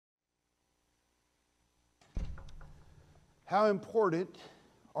How important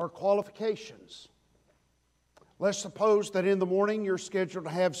are qualifications? Let's suppose that in the morning you're scheduled to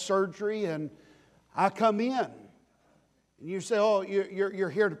have surgery and I come in and you say, oh, you're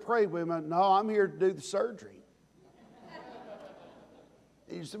here to pray with me. No, I'm here to do the surgery.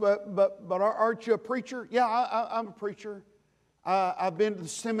 You say, but aren't you a preacher? Yeah, I'm a preacher. I've been to the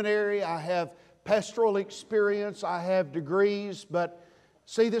seminary. I have pastoral experience. I have degrees. But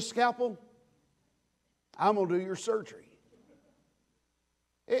see this scalpel? I'm going to do your surgery.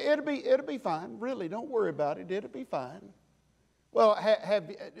 It'll be fine. Really, don't worry about it. It'll be fine. Well,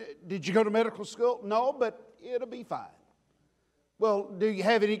 did you go to medical school? No, but it'll be fine. Well, do you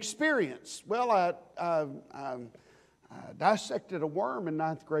have any experience? Well, I dissected a worm in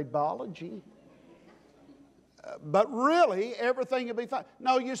 9th grade biology. But really, everything will be fine.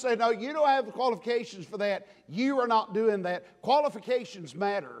 No, you say, no, you don't have the qualifications for that. You are not doing that. Qualifications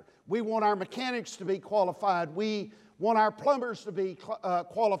matter. We want our mechanics to be qualified. We want our plumbers to be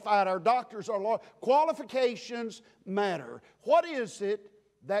qualified, our doctors, our lawyers. Qualifications matter. What is it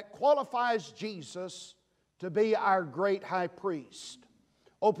that qualifies Jesus to be our great high priest?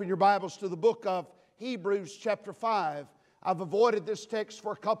 Open your Bibles to the book of Hebrews chapter 5. I've avoided this text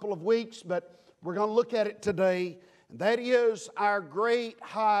for a couple of weeks, but we're going to look at it today. And that is our great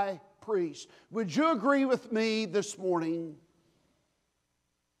high priest. Would you agree with me this morning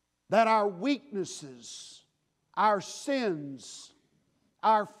that our weaknesses, our sins,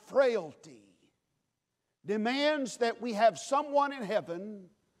 our frailty demands that we have someone in heaven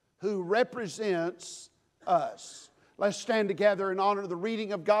who represents us? Let's stand together in honor of the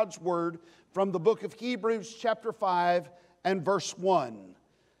reading of God's Word from the book of Hebrews chapter 5 and verse 1.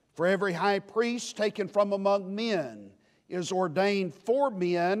 For every high priest taken from among men is ordained for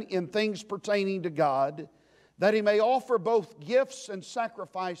men in things pertaining to God, that he may offer both gifts and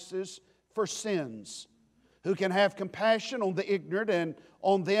sacrifices for sins, who can have compassion on the ignorant and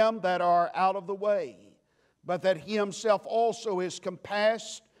on them that are out of the way, but that he himself also is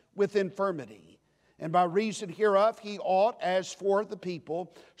compassed with infirmity. And by reason hereof he ought, as for the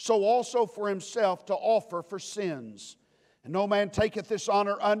people, so also for himself to offer for sins. And no man taketh this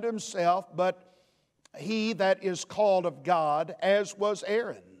honor unto himself, but he that is called of God, as was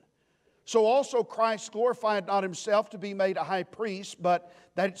Aaron. So also Christ glorified not himself to be made a high priest, but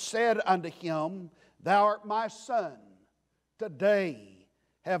that it said unto him, Thou art my son, today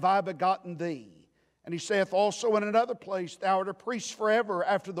have I begotten thee. And he saith also in another place, Thou art a priest forever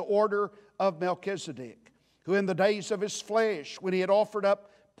after the order of Melchizedek, who in the days of his flesh, when he had offered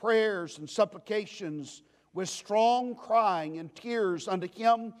up prayers and supplications with strong crying and tears unto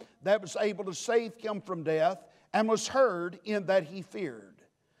him that was able to save him from death, and was heard in that he feared.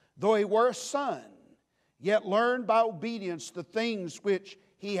 Though he were a son, yet learned by obedience the things which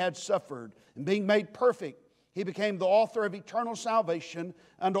he had suffered. And being made perfect, he became the author of eternal salvation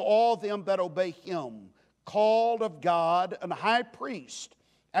unto all them that obey him, called of God and high priest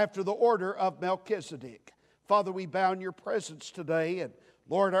after the order of Melchizedek. Father, we bow in your presence today, and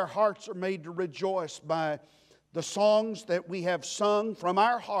Lord, our hearts are made to rejoice by the songs that we have sung from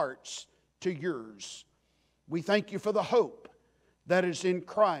our hearts to yours. We thank you for the hope that is in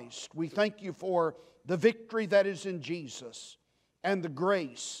Christ. We thank you for the victory that is in Jesus and the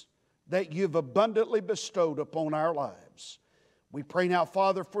grace that you've abundantly bestowed upon our lives. We pray now,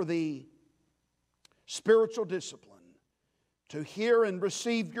 Father, for the spiritual discipline to hear and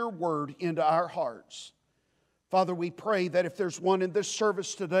receive your word into our hearts. Father, we pray that if there's one in this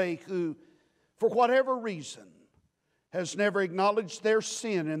service today who, for whatever reason, has never acknowledged their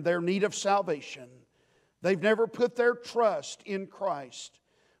sin and their need of salvation, they've never put their trust in Christ,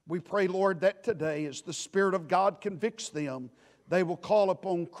 we pray, Lord, that today, as the Spirit of God convicts them, they will call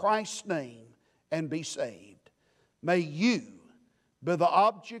upon Christ's name and be saved. May you be the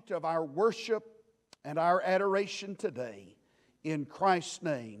object of our worship and our adoration today. In Christ's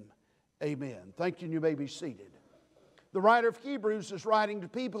name, amen. Thank you, and you may be seated. The writer of Hebrews is writing to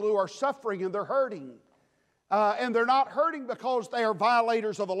people who are suffering and they're hurting. And they're not hurting because they are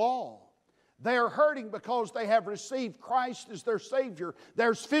violators of the law. They are hurting because they have received Christ as their Savior.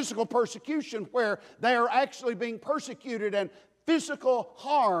 There's physical persecution where they are actually being persecuted, and physical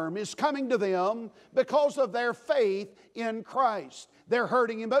harm is coming to them because of their faith in Christ. They're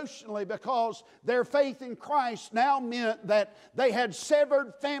hurting emotionally because their faith in Christ now meant that they had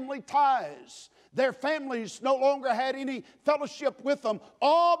severed family ties. Their families no longer had any fellowship with them,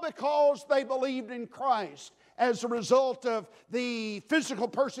 all because they believed in Christ. As a result of the physical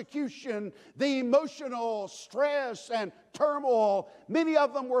persecution, the emotional stress and turmoil. Many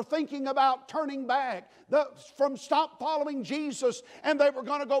of them were thinking about turning back from stop following Jesus, and they were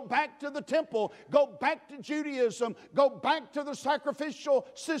going to go back to the temple, go back to Judaism, go back to the sacrificial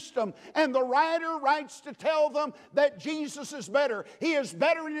system. And the writer writes to tell them that Jesus is better. He is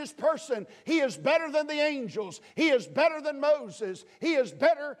better in His person. He is better than the angels. He is better than Moses. He is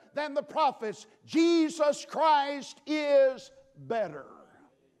better than the prophets. Jesus Christ is better.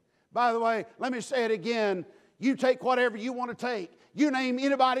 By the way, let me say it again. You take whatever you want to take. You name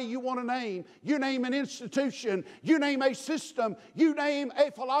anybody you want to name. You name an institution. You name a system. You name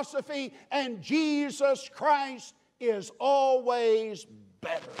a philosophy. And Jesus Christ is always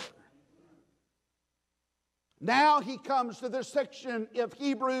better. Now he comes to this section of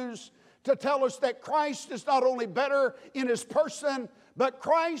Hebrews to tell us that Christ is not only better in His person, but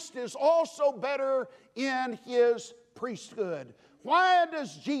Christ is also better in His priesthood. Why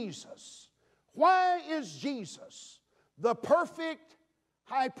is Jesus the perfect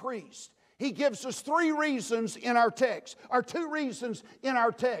high priest? He gives us three reasons in our text, or two reasons in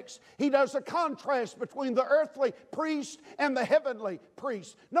our text. He does a contrast between the earthly priest and the heavenly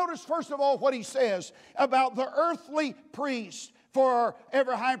priest. Notice first of all what he says about the earthly priest. For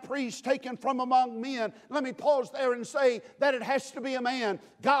every high priest taken from among men. Let me pause there and say that it has to be a man.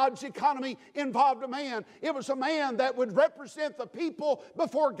 God's economy involved a man. It was a man that would represent the people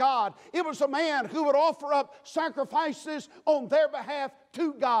before God. It was a man who would offer up sacrifices on their behalf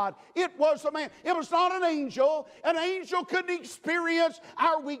to God. It was a man. It was not an angel. An angel couldn't experience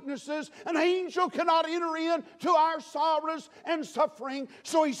our weaknesses. An angel cannot enter into our sorrows and suffering.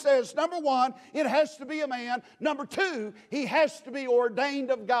 So he says, number one, it has to be a man. Number two, he has to be ordained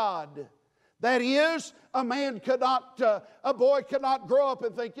of God. That is, a boy could not grow up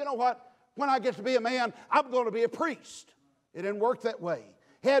and think, you know what, when I get to be a man, I'm going to be a priest. It didn't work that way.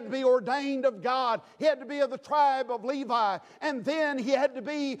 He had to be ordained of God. He had to be of the tribe of Levi. And then he had to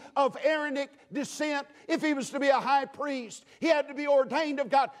be of Aaronic descent if he was to be a high priest. He had to be ordained of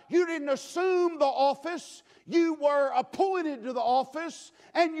God. You didn't assume the office. You were appointed to the office,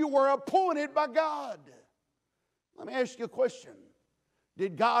 and you were appointed by God. Let me ask you a question.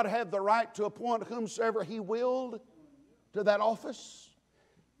 Did God have the right to appoint whomsoever He willed to that office?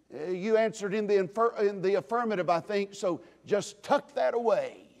 You answered in the affirmative, I think, so just tuck that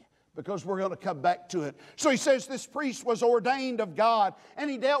away because we're going to come back to it. So he says this priest was ordained of God, and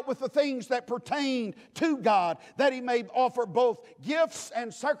he dealt with the things that pertained to God, that he may offer both gifts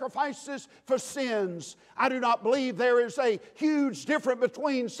and sacrifices for sins. I do not believe there is a huge difference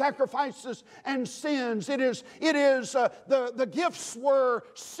between sacrifices and sins. The gifts were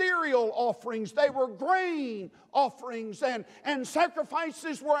cereal offerings. They were grain offerings, and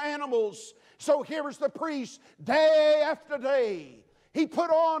sacrifices were animals. So here is the priest day after day. He put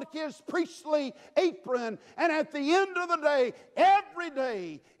on his priestly apron, and at the end of the day, every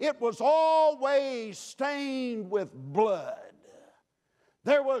day, it was always stained with blood.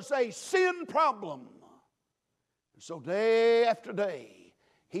 There was a sin problem. So day after day,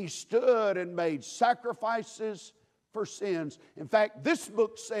 he stood and made sacrifices for sins. In fact, this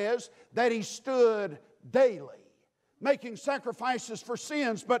book says that he stood daily, making sacrifices for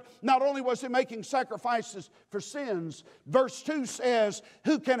sins. But not only was he making sacrifices for sins, verse 2 says,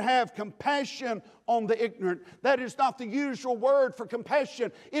 who can have compassion on the ignorant? That is not the usual word for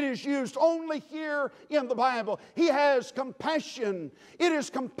compassion. It is used only here in the Bible. He has compassion. It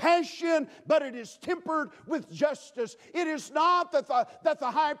is compassion, but it is tempered with justice. It is not that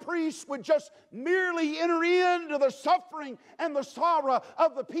the high priest would just merely enter into the suffering and the sorrow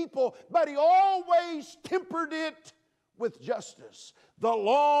of the people, but he always tempered it with justice. The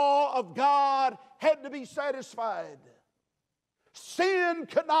law of God had to be satisfied. Sin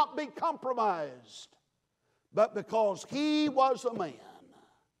could not be compromised. But because he was a man,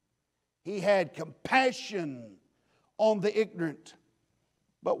 he had compassion on the ignorant.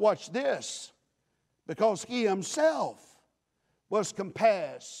 But watch this. Because he himself was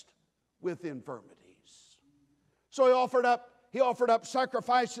compassed with infirmities. So he offered up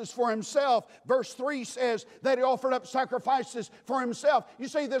sacrifices for himself. Verse 3 says that he offered up sacrifices for himself. You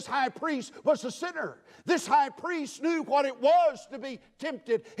see, this high priest was a sinner. This high priest knew what it was to be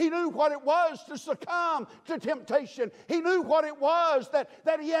tempted. He knew what it was to succumb to temptation. He knew what it was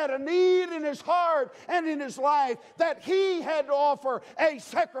that he had a need in his heart and in his life, that he had to offer a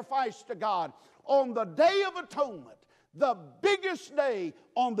sacrifice to God. On the Day of Atonement, the biggest day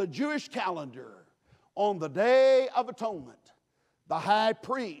on the Jewish calendar, on the Day of Atonement, the high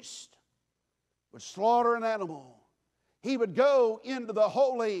priest would slaughter an animal. He would go into the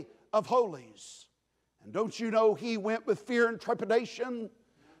Holy of Holies. And don't you know he went with fear and trepidation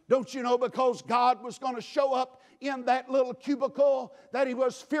Don't you know because God was going to show up in that little cubicle that he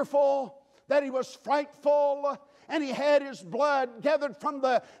was fearful, that he was frightful, and he had his blood gathered from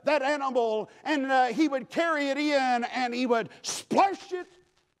that animal, and he would carry it in and he would splash it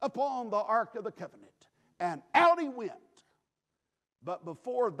upon the Ark of the Covenant. And out he went. But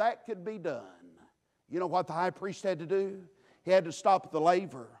before that could be done, you know what the high priest had to do? He had to stop at the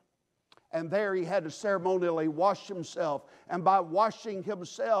laver. And there he had to ceremonially wash himself. And by washing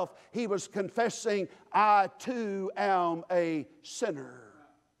himself, he was confessing, I too am a sinner.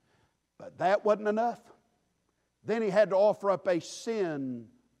 But that wasn't enough. Then he had to offer up a sin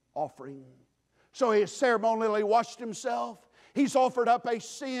offering. So he ceremonially washed himself. He's offered up a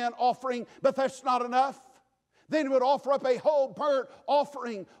sin offering, but that's not enough. Then he would offer up a whole burnt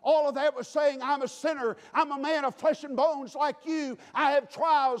offering. All of that was saying, I'm a sinner. I'm a man of flesh and bones like you. I have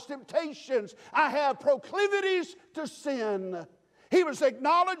trials, temptations. I have proclivities to sin. He was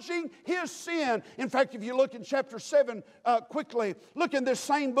acknowledging his sin. In fact, if you look in chapter 7 quickly, look in this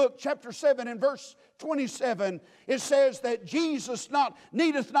same book, chapter 7 and verse 27, it says that Jesus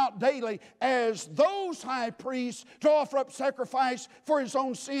needeth not daily as those high priests to offer up sacrifice for his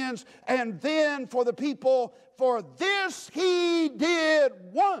own sins and then for the people. For this he did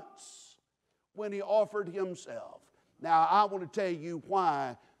once when he offered himself. Now, I want to tell you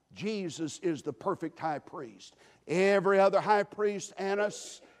why Jesus is the perfect high priest. Every other high priest,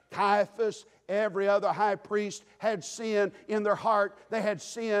 Annas, Caiaphas, every other high priest had sin in their heart. They had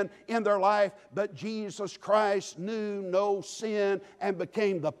sin in their life. But Jesus Christ knew no sin and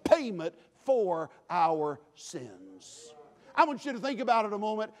became the payment for our sins. I want you to think about it a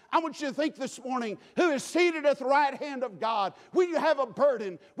moment. I want you to think this morning, who is seated at the right hand of God, when you have a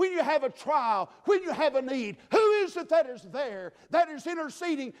burden, when you have a trial, when you have a need, who is it that is there, that is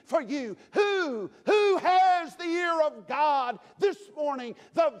interceding for you? Who has the ear of God this morning?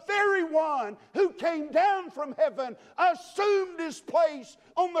 The very one who came down from heaven, assumed his place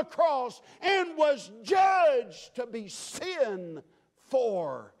on the cross, and was judged to be sin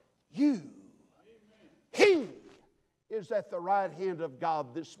for you. He is at the right hand of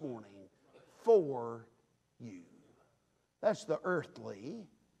God this morning for you. That's the earthly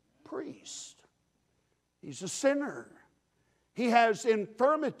priest. He's a sinner. He has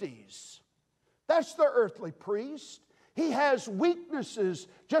infirmities. That's the earthly priest. He has weaknesses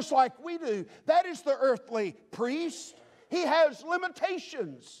just like we do. That is the earthly priest. He has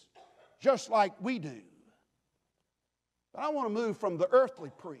limitations just like we do. But I want to move from the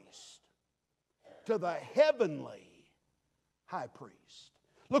earthly priest to the heavenly high priest.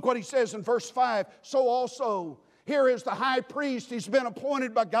 Look what he says in verse 5. So also, here is the high priest. He's been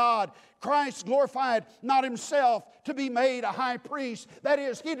appointed by God. Christ glorified not himself to be made a high priest. That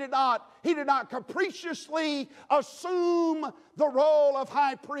is, he did not capriciously assume the role of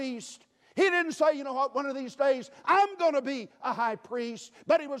high priest. He didn't say, you know what, one of these days I'm going to be a high priest.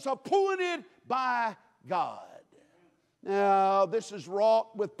 But he was appointed by God. Now, this is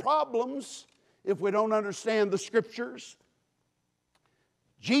wrought with problems if we don't understand the Scriptures.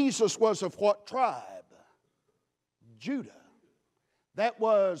 Jesus was of what tribe? Judah. That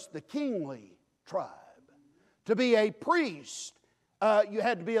was the kingly tribe. To be a priest, you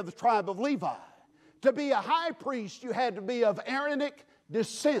had to be of the tribe of Levi. To be a high priest, you had to be of Aaronic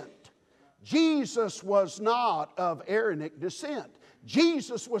descent. Jesus was not of Aaronic descent.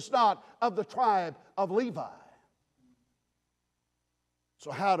 Jesus was not of the tribe of Levi. So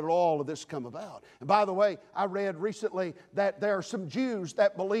how did all of this come about? And by the way, I read recently that there are some Jews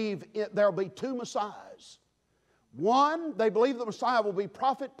that believe there will be two Messiahs. One, they believe the Messiah will be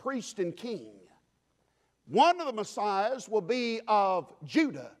prophet, priest, and king. One of the Messiahs will be of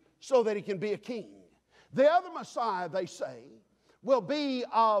Judah so that he can be a king. The other Messiah, they say, will be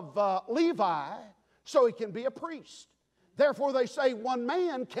of Levi so he can be a priest. Therefore, they say one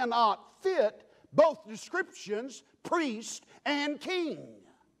man cannot fit both descriptions, priest and king.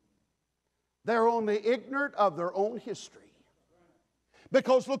 They're only ignorant of their own history.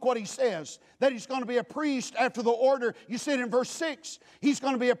 Because look what he says, that he's going to be a priest after the order, you see it in verse 6, he's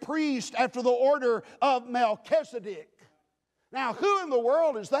going to be a priest after the order of Melchizedek. Now, who in the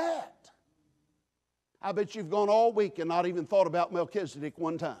world is that? I bet you've gone all week and not even thought about Melchizedek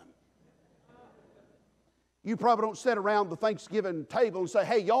one time. You probably don't sit around the Thanksgiving table and say,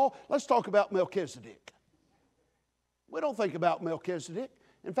 hey, y'all, let's talk about Melchizedek. We don't think about Melchizedek.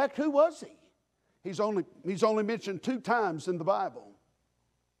 In fact, who was he? He's only mentioned 2 times in the Bible.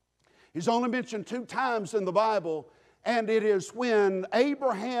 He's only mentioned 2 times in the Bible, and it is when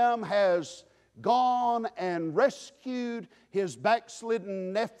Abraham has gone and rescued his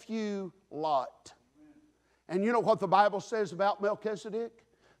backslidden nephew Lot. And you know what the Bible says about Melchizedek?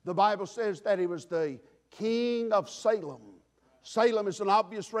 The Bible says that he was the king of Salem. Salem is an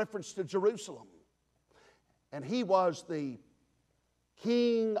obvious reference to Jerusalem. And he was the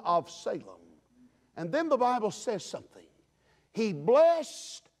king of Salem. And then the Bible says something. He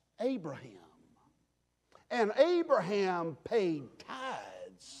blessed Abraham. And Abraham paid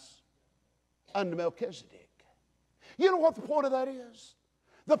tithes unto Melchizedek. You know what the point of that is?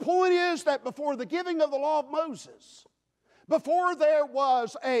 The point is that before the giving of the law of Moses, before there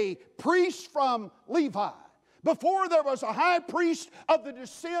was a priest from Levi, before there was a high priest of the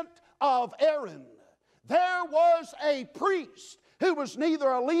descent of Aaron, there was a priest who was neither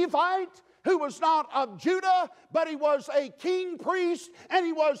a Levite, who was not of Judah, but he was a king priest, and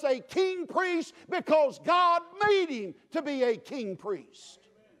he was a king priest because God made him to be a king priest.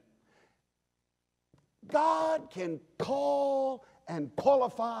 God can call and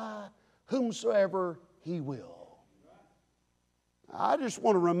qualify whomsoever He will. I just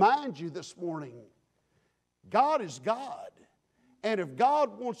want to remind you this morning, God is God. And if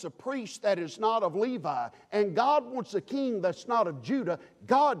God wants a priest that is not of Levi, and God wants a king that's not of Judah,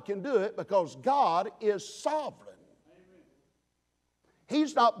 God can do it because God is sovereign.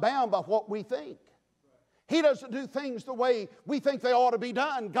 He's not bound by what we think. He doesn't do things the way we think they ought to be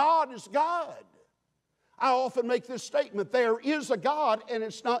done. God is God. I often make this statement, there is a God and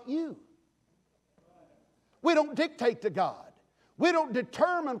it's not you. We don't dictate to God. We don't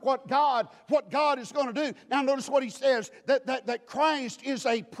determine what God is going to do. Now notice what he says, that Christ is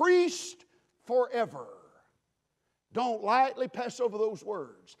a priest forever. Don't lightly pass over those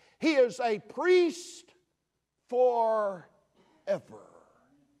words. He is a priest forever.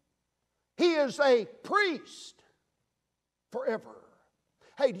 He is a priest forever.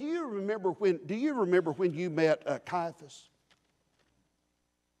 Hey, do you remember when you met Caiaphas?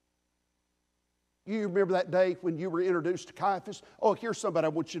 You remember that day when you were introduced to Caiaphas? Oh, here's somebody I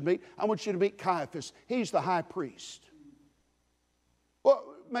want you to meet. I want you to meet Caiaphas. He's the high priest.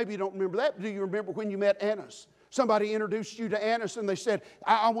 Well, maybe you don't remember that, but do you remember when you met Annas? Somebody introduced you to Annas and they said,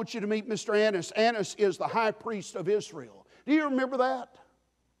 I want you to meet Mr. Annas. Annas is the high priest of Israel. Do you remember that?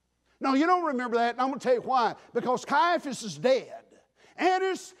 No, you don't remember that, and I'm going to tell you why. Because Caiaphas is dead.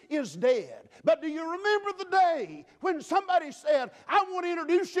 Annas is dead. But do you remember the day when somebody said, I want to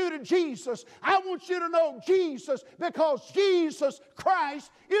introduce you to Jesus. I want you to know Jesus because Jesus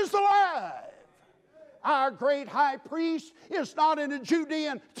Christ is alive. Our great high priest is not in a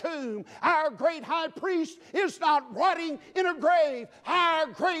Judean tomb. Our great high priest is not rotting in a grave. Our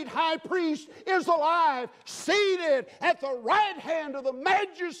great high priest is alive, seated at the right hand of the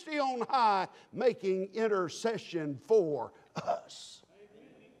Majesty on high, making intercession for us.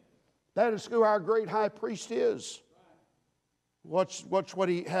 That is who our great high priest is. Watch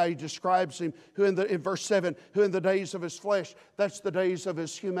how he describes him. Who in verse 7, who in the days of his flesh, that's the days of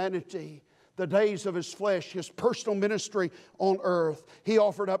his humanity, the days of his flesh, his personal ministry on earth. He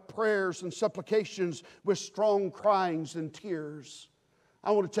offered up prayers and supplications with strong cryings and tears.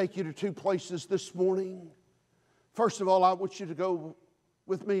 I want to take you to two places this morning. First of all, I want you to go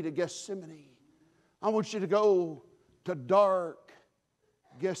with me to Gethsemane. I want you to go to dark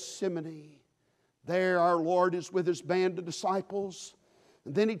Gethsemane. There our Lord is with his band of disciples.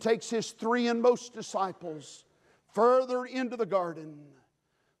 And then he takes his three and most disciples further into the garden.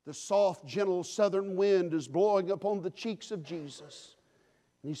 The soft, gentle southern wind is blowing upon the cheeks of Jesus.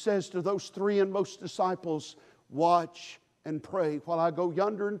 And he says to those three and most disciples, watch and pray while I go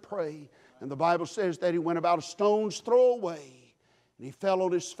yonder and pray. And the Bible says that he went about a stone's throw away. And he fell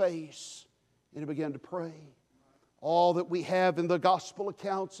on his face and he began to pray. All that we have in the gospel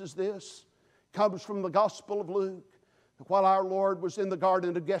accounts is this. Comes from the Gospel of Luke. While our Lord was in the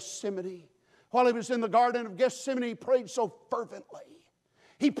Garden of Gethsemane, while he was in the Garden of Gethsemane, he prayed so fervently.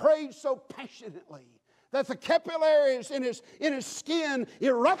 He prayed so passionately that the capillaries in his skin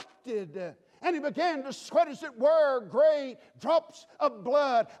erupted. And he began to sweat, as it were, great drops of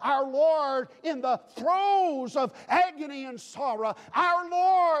blood. Our Lord in the throes of agony and sorrow. Our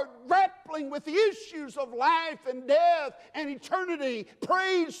Lord grappling with the issues of life and death and eternity.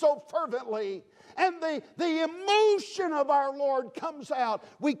 Prayed so fervently. And the emotion of our Lord comes out.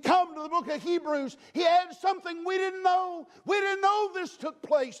 We come to the book of Hebrews. He adds something we didn't know. We didn't know this took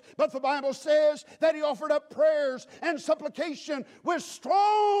place. But the Bible says that he offered up prayers and supplication with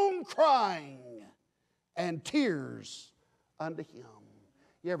strong crying and tears unto him.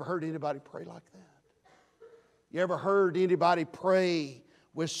 You ever heard anybody pray like that? You ever heard anybody pray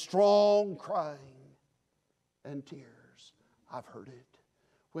with strong crying and tears? I've heard it.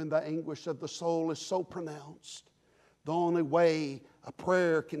 When the anguish of the soul is so pronounced, the only way a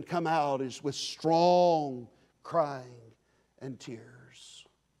prayer can come out is with strong crying and tears.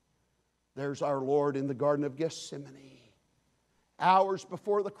 There's our Lord in the Garden of Gethsemane. Hours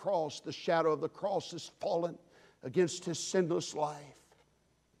before the cross, the shadow of the cross is fallen against His sinless life.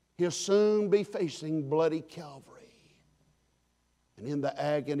 He'll soon be facing bloody Calvary. And in the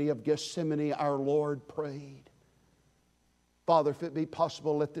agony of Gethsemane, our Lord prayed, Father, if it be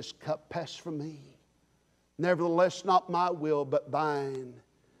possible, let this cup pass from me. Nevertheless, not my will, but thine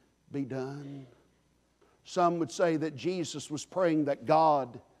be done. Some would say that Jesus was praying that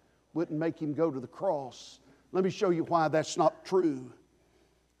God wouldn't make Him go to the cross. Let me show you why that's not true.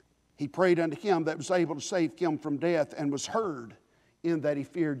 He prayed unto Him that was able to save him from death and was heard in that he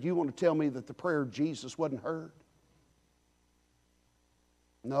feared. You want to tell me that the prayer of Jesus wasn't heard?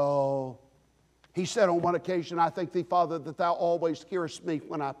 No. He said on one occasion, I thank Thee, Father, that Thou always hearest me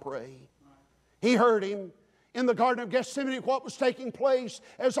when I pray. He heard him. In the Garden of Gethsemane, what was taking place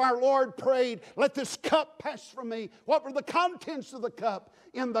as our Lord prayed, let this cup pass from me. What were the contents of the cup?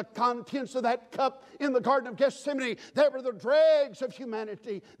 In the contents of that cup in the Garden of Gethsemane, there were the dregs of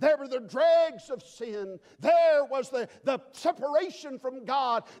humanity. There were the dregs of sin. There was the separation from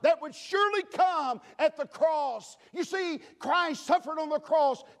God that would surely come at the cross. You see, Christ suffered on the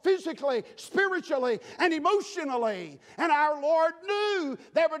cross physically, spiritually, and emotionally. And our Lord knew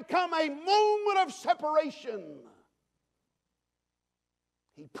there would come a moment of separation.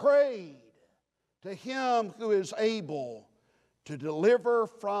 He prayed to Him who is able to deliver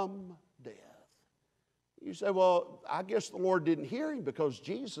from death. You say, well, I guess the Lord didn't hear him because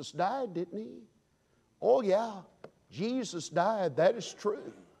Jesus died, didn't He? Oh yeah, Jesus died. That is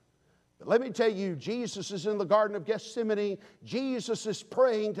true. But let me tell you, Jesus is in the Garden of Gethsemane. Jesus is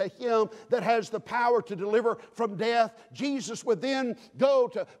praying to Him that has the power to deliver from death. Jesus would then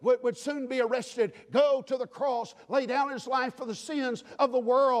would soon be arrested, go to the cross, lay down His life for the sins of the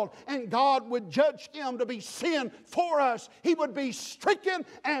world, and God would judge Him to be sin for us. He would be stricken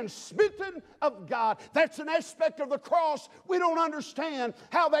and smitten of God. That's an aspect of the cross we don't understand,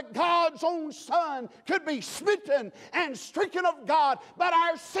 how that God's own Son could be smitten and stricken of God, but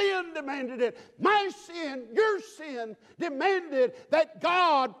our sin demanded it. My sin, your sin demanded that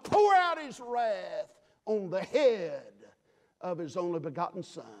God pour out His wrath on the head of His only begotten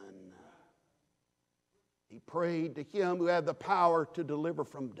Son. He prayed to Him who had the power to deliver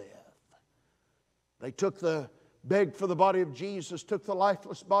from death. They begged for the body of Jesus, took the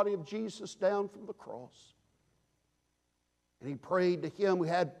lifeless body of Jesus down from the cross. And He prayed to Him who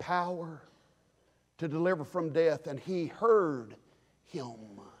had power to deliver from death, and He heard him.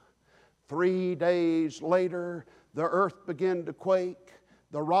 3 days later, the earth began to quake.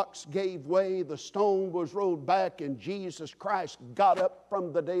 The rocks gave way. The stone was rolled back, and Jesus Christ got up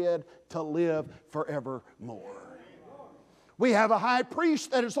from the dead to live forevermore. We have a high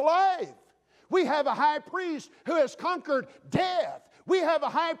priest that is alive. We have a high priest who has conquered death. We have a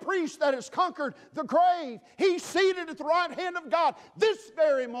high priest that has conquered the grave. He's seated at the right hand of God. This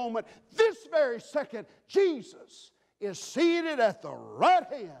very moment, this very second, Jesus is seated at the right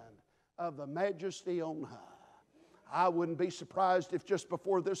hand of the Majesty on high. I wouldn't be surprised if just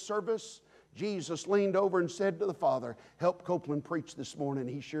before this service, Jesus leaned over and said to the Father, help Copeland preach this morning.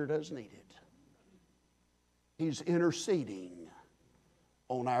 He sure does need it. He's interceding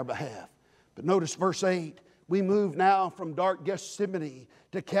on our behalf. But notice verse 8. We move now from dark Gethsemane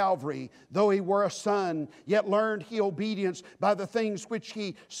to Calvary. Though He were a son, yet learned He obedience by the things which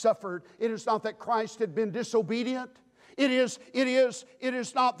He suffered. It is not that Christ had been disobedient. It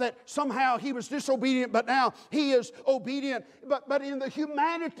is not that somehow He was disobedient, but now He is obedient. But in the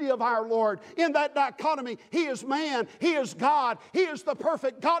humanity of our Lord, in that dichotomy, He is man, He is God, He is the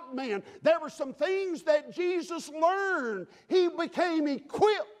perfect God-man. There were some things that Jesus learned. He became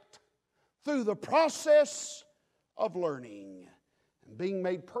equipped through the process of learning and being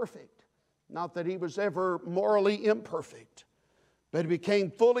made perfect. Not that He was ever morally imperfect, but He became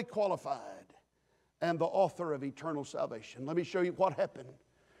fully qualified and the author of eternal salvation. Let me show you what happened.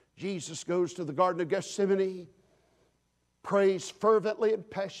 Jesus goes to the Garden of Gethsemane, prays fervently and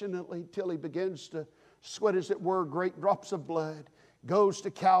passionately till He begins to sweat, as it were, great drops of blood, goes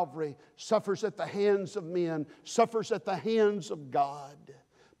to Calvary, suffers at the hands of men, suffers at the hands of God.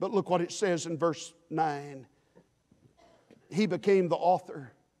 But look what it says in verse 9. He became the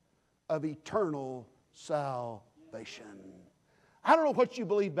author of eternal salvation. I don't know what you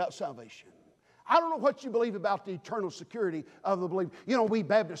believe about salvation. I don't know what you believe about the eternal security of the believer. You know, we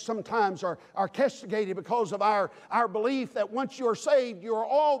Baptists sometimes are castigated because of our belief that once you're saved, you're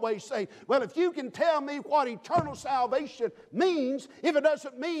always saved. Well, if you can tell me what eternal salvation means, if it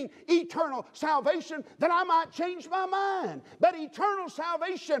doesn't mean eternal salvation, then I might change my mind. But eternal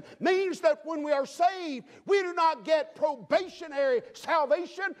salvation means that when we are saved, we do not get probationary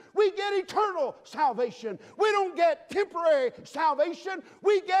salvation. We get eternal salvation. We don't get temporary salvation.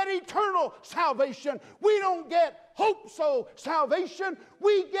 We get eternal salvation. We don't get hope-so salvation.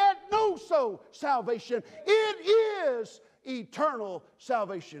 We get no-so salvation. It is eternal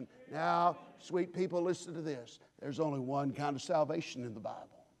salvation. Now, sweet people, listen to this. There's only one kind of salvation in the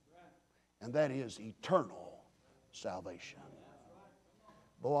Bible, and that is eternal salvation.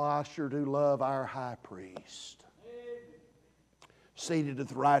 Boy, I sure do love our high priest. Seated at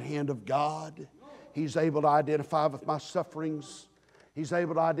the right hand of God, He's able to identify with my sufferings. He's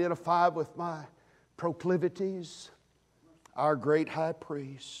able to identify with my proclivities. Our great high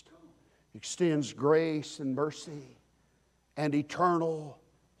priest extends grace and mercy and eternal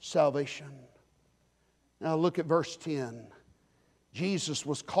salvation. Now look at verse 10. Jesus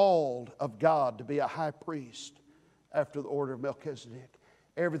was called of God to be a high priest after the order of Melchizedek.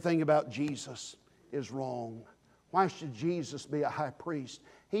 Everything about Jesus is wrong. Why should Jesus be a high priest?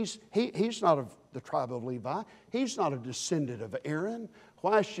 He's not of the tribe of Levi. He's not a descendant of Aaron.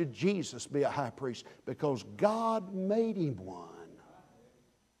 Why should Jesus be a high priest? Because God made him one.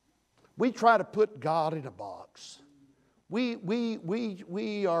 We try to put God in a box.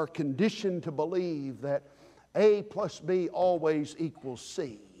 We are conditioned to believe that A plus B always equals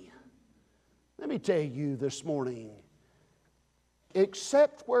C. Let me tell you this morning,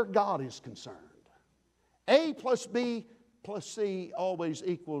 except where God is concerned, A plus B plus C always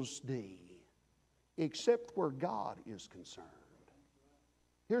equals D, except where God is concerned.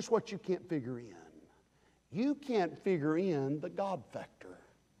 Here's what you can't figure in. You can't figure in the God factor.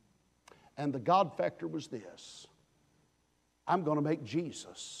 And the God factor was this: I'm going to make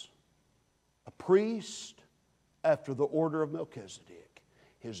Jesus a priest after the order of Melchizedek.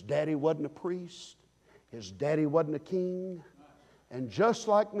 His daddy wasn't a priest. His daddy wasn't a king. And just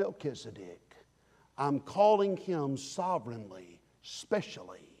like Melchizedek, I'm calling him sovereignly,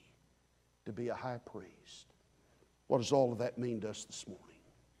 specially, to be a high priest. What does all of that mean to us this morning?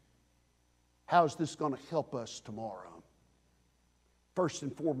 How is this going to help us tomorrow? First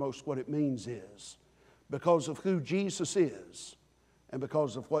and foremost, what it means is, because of who Jesus is and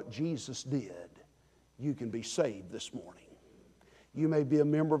because of what Jesus did, you can be saved this morning. You may be a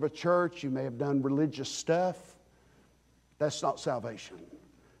member of a church, you may have done religious stuff. That's not salvation.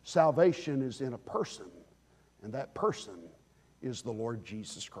 Salvation is in a person, and that person is the Lord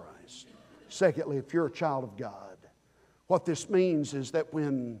Jesus Christ. Secondly, if you're a child of God, what this means is that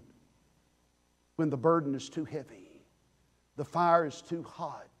when the burden is too heavy, the fire is too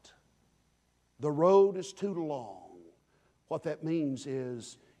hot, the road is too long, what that means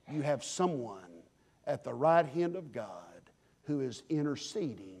is you have someone at the right hand of God who is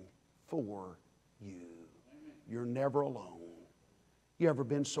interceding for you. You're never alone. You ever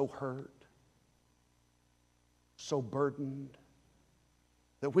been so hurt, so burdened,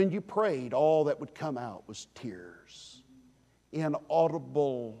 that when you prayed, all that would come out was tears,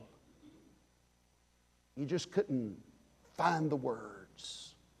 inaudible? You just couldn't find the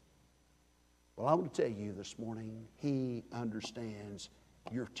words. Well, I want to tell you this morning, He understands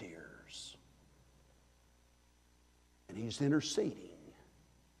your tears. And He's interceding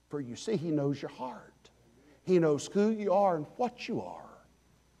for you. See, He knows your heart. He knows who you are and what you are.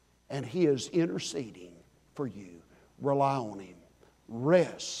 And He is interceding for you. Rely on Him.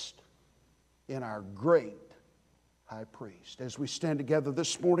 Rest in our great high priest. As we stand together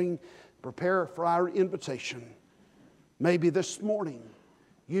this morning, prepare for our invitation. Maybe this morning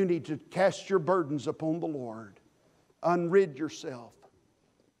you need to cast your burdens upon the Lord. Unrid yourself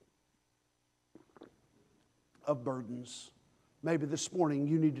of burdens. Maybe this morning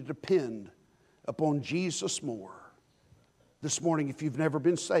you need to depend upon Jesus more. This morning, if you've never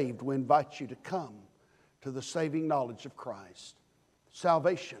been saved, we invite you to come to the saving knowledge of Christ.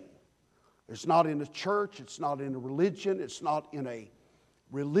 Salvation is not in a church, it's not in a religion, it's not in a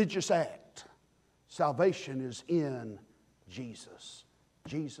religious act. Salvation is in Jesus.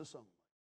 Jesus only.